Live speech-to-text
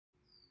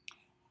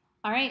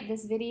All right,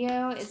 this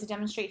video is to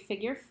demonstrate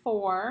figure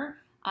 4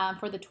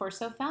 for the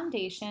torso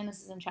foundation.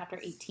 This is in chapter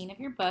 18 of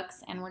your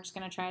books, and we're just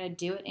going to try to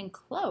do it in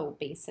CLO,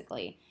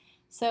 basically.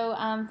 So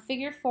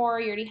figure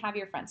 4, you already have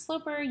your front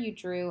sloper. You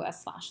drew a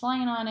slash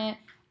line on it.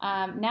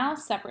 Now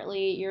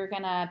separately, you're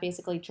going to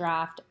basically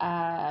draft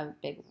a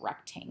big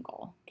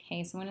rectangle.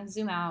 Okay, so I'm going to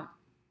zoom out,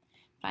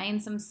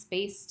 find some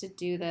space to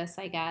do this,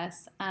 I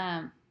guess.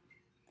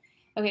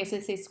 Okay, so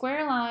say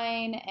square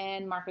line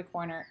and mark a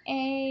corner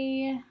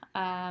A.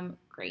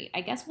 Great.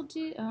 I guess we'll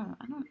do,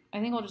 I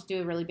think we'll just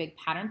do a really big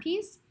pattern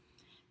piece.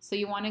 So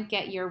you want to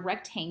get your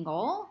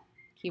rectangle,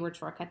 keyword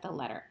shortcut the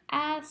letter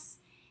S.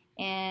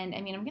 And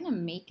I mean, I'm going to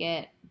make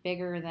it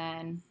bigger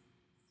than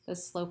the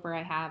sloper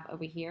I have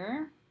over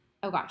here.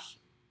 Oh gosh,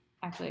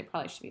 actually it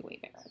probably should be way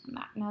bigger than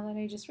that. Now that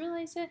I just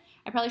realized it,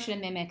 I probably should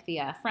have mimicked the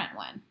front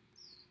one.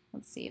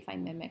 Let's see if I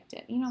mimicked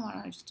it. You know what,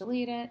 I'll just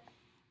delete it.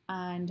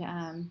 And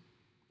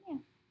yeah,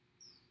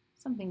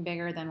 something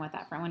bigger than what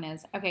that front one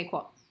is. Okay,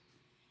 cool.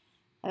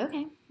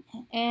 Okay,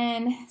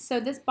 and so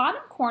this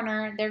bottom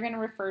corner, they're going to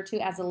refer to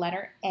as a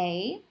letter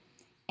A,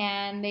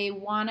 and they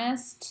want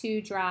us to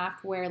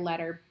draft where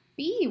letter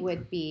B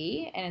would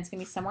be, and it's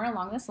going to be somewhere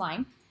along this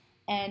line.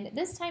 And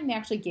this time they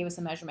actually gave us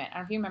a measurement. I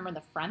don't know if you remember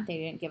the front, they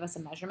didn't give us a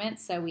measurement,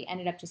 so we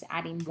ended up just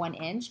adding 1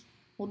 inch.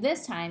 Well,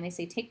 this time they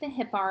say take the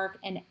hip arc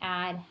and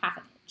add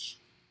 1/2 inch.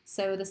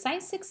 So the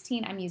size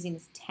 16 I'm using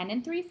is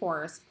 10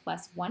 3/4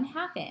 plus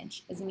 1/2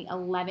 inch is going to be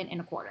 11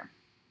 1/4.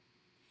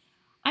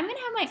 I'm going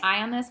to have my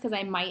eye on this because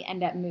I might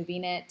end up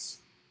moving it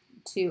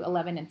to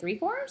 11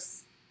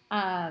 3/4.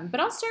 But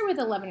I'll start with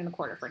 11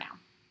 1/4 for now.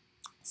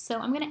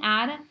 So I'm going to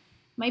add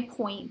my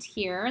point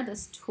here,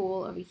 this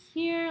tool over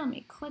here. Let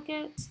me click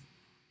it.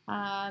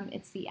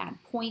 It's the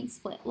add point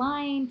split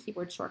line,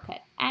 keyboard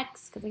shortcut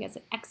X, because I guess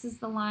X is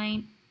the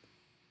line.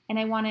 And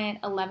I want it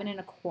 11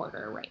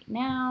 1/4 right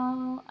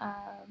now.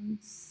 Oh,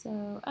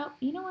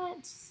 you know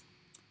what?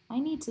 I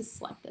need to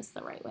select this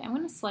the right way. I'm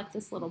going to select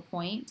this little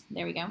point.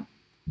 There we go.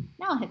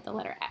 Now I'll hit the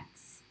letter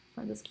X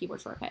for this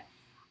keyboard shortcut.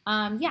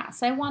 Yeah,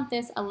 so I want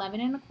this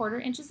 11 1/4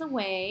 inches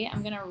away.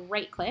 I'm going to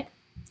right click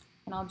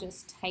and I'll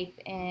just type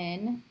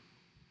in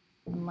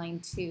line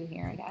 2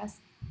 here, I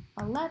guess,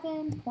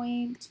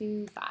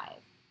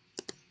 11.25.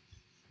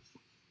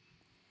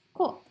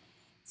 Cool.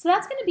 So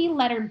that's going to be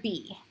letter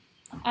B.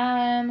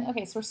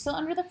 Okay, so we're still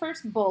under the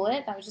first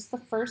bullet. That was just the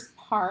first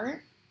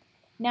part.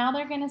 Now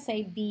they're going to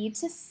say B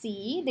to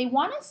C. They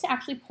want us to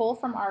actually pull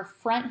from our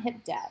front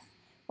hip depth.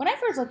 When I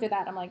first looked at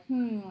that, I'm like,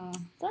 is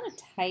that a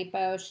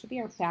typo? Should be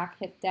our back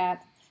hip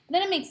depth. But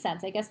then it makes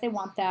sense. I guess they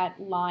want that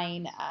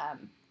line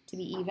to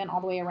be even all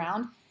the way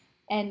around.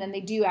 And then they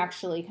do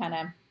actually kind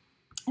of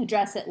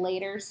address it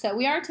later. So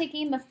we are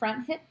taking the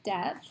front hip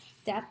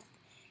depth.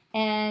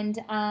 And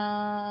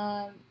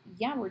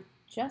yeah, we're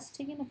just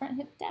taking the front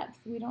hip depth.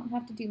 We don't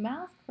have to do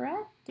math,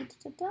 correct?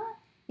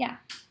 Yeah.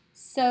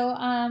 So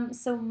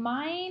so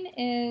mine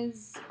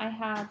is,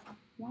 why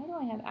do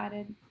I have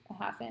added a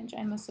 1/2 inch?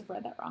 I must have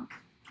read that wrong.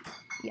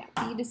 Yeah,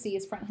 B to C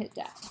is front hip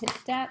depth.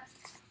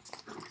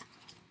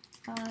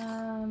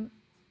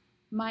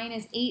 Mine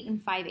is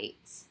 8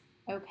 5/8.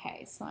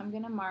 Okay, so I'm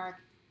gonna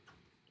mark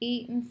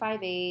 8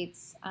 5/8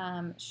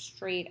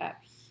 straight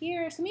up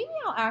here. So maybe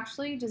I'll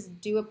actually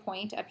just do a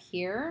point up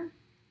here.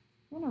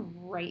 I'm gonna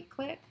right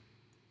click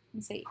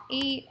and say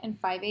 8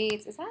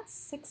 5/8. Is that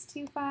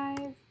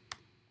 625?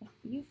 If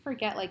you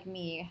forget like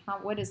me,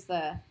 what is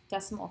the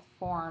decimal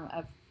form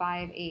of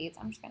 5/8?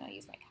 I'm just gonna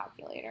use my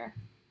calculator.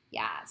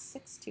 Yeah,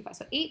 625.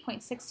 So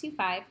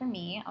 8.625 for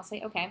me. I'll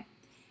say okay.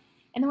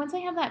 And then once I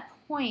have that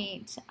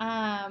point,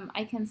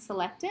 I can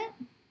select it.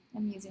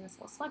 I'm using this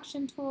little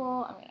selection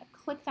tool. I'm going to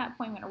click that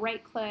point. I'm going to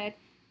right click.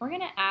 We're going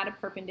to add a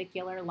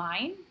perpendicular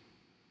line.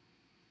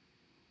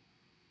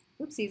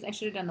 Oopsies, I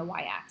should have done the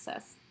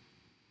y-axis.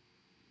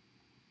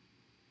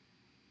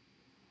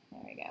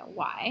 There we go,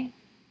 y.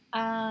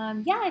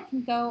 Yeah, it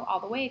can go all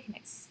the way. It can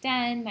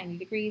extend 90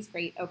 degrees.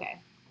 Great. Okay,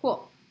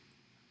 cool.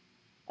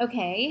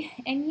 Okay,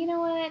 and you know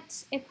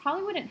what? It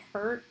probably wouldn't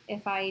hurt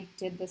if I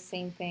did the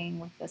same thing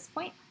with this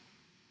point.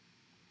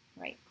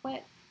 Right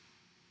click,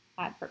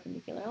 add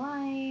perpendicular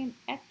line,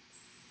 X.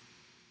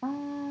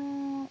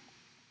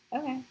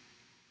 Okay.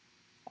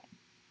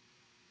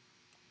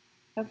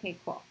 Okay,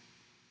 cool.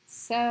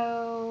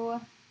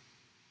 So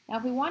now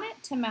if we want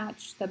it to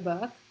match the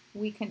book,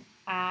 we can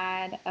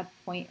add a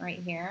point right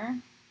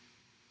here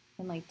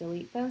and like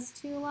delete those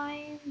 2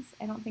 lines.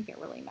 I don't think it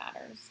really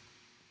matters.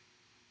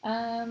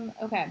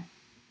 Okay.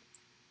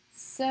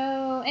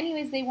 So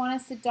anyways, they want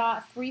us to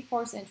dot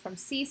 3/4 inch from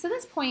C. So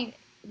this point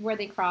where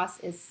they cross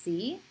is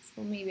C.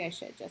 So maybe I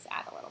should just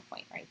add a little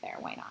point right there.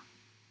 Why not?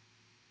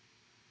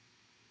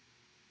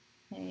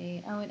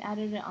 Okay. Oh, it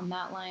added it on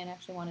that line. I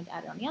actually wanted to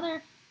add it on the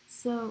other.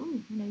 So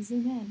when I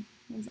zoom in,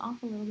 it was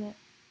off a little bit.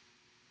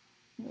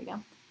 There we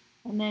go.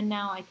 And then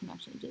now I can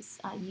actually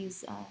just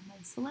use my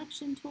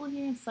selection tool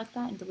here and select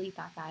that and delete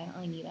that guy. I don't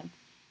really need him.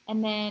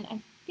 And then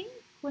I think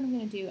what I'm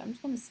going to do, I'm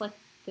just going to select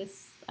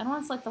this. I don't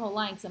want to select the whole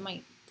line because it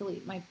might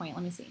delete my point.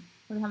 Let me see.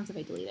 What happens if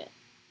I delete it?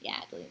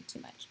 Yeah, I deleted too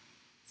much.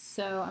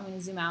 So I'm going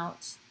to zoom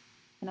out,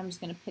 and I'm just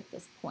going to pick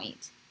this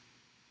point,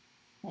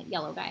 that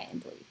yellow guy,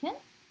 and delete him.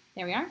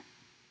 There we are.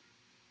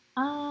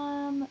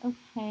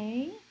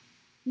 Okay.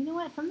 You know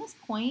what? From this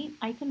point,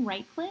 I can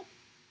right-click,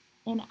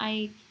 and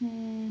I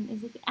can,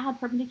 is it add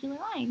perpendicular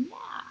line? Yeah.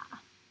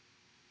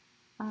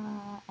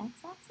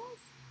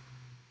 X-axis?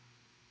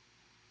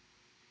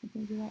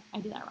 Did I do that? I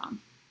did that wrong.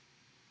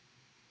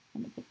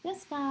 I'm going to pick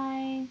this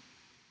guy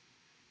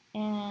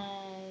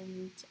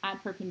and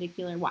add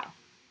perpendicular Y.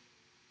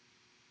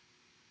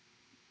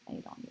 I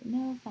don't even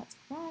know if that's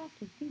correct.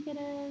 I think it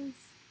is.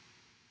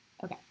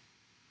 Okay.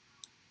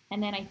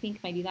 And then I think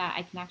if I do that,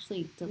 I can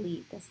actually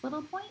delete this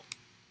little point.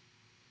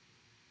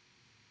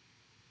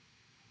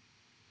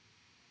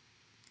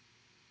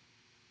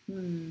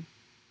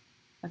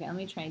 Okay, let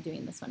me try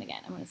doing this one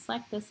again. I'm going to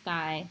select this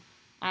guy,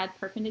 add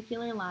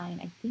perpendicular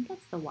line. I think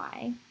it's the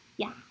Y.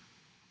 Yeah.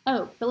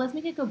 Oh, but let's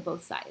make it go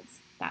both sides.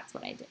 That's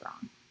what I did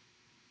wrong.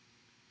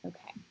 Okay.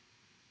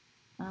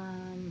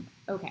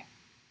 Okay.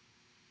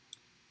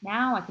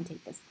 Now I can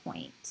take this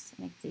point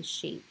and I can say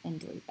shape and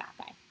delete that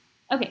guy.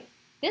 Okay,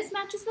 this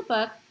matches the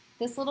book.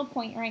 This little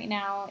point right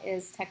now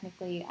is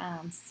technically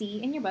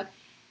C in your book.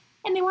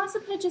 And they want us to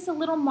put just a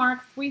little mark,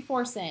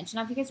 3/4 inch.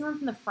 Now, if you guys remember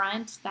from the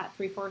front, that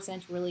 3/4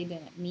 inch really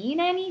didn't mean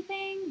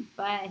anything,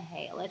 but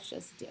hey, let's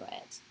just do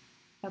it.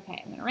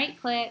 Okay, I'm gonna right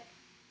click,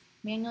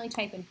 manually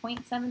type in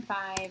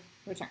 0.75,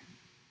 return.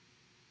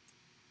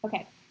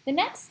 Okay, the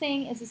next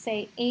thing is to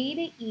say A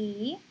to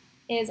E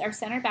is our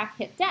center back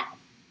hip depth.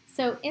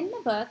 So in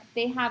the book,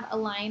 they have a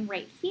line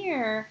right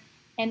here,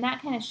 and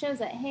that kind of shows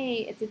that, hey,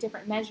 it's a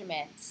different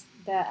measurement.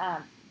 They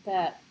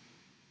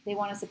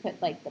want us to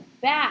put like the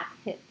back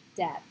hip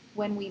depth.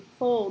 When we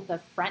pull the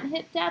front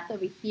hip depth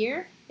over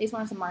here, they just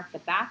want us to mark the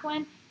back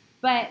one,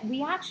 but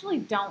we actually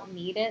don't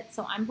need it,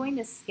 so I'm going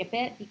to skip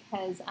it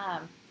because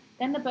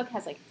then the book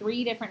has like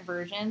 3 different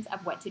versions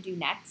of what to do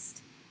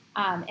next.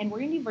 And we're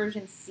going to do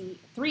version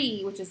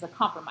C3, which is the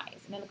compromise.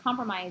 And in the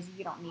compromise,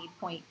 you don't need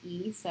point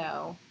E,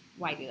 so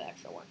why do the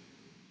extra work?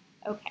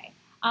 Okay.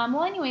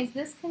 Well, anyways,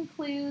 this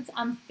concludes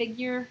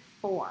figure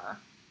 4.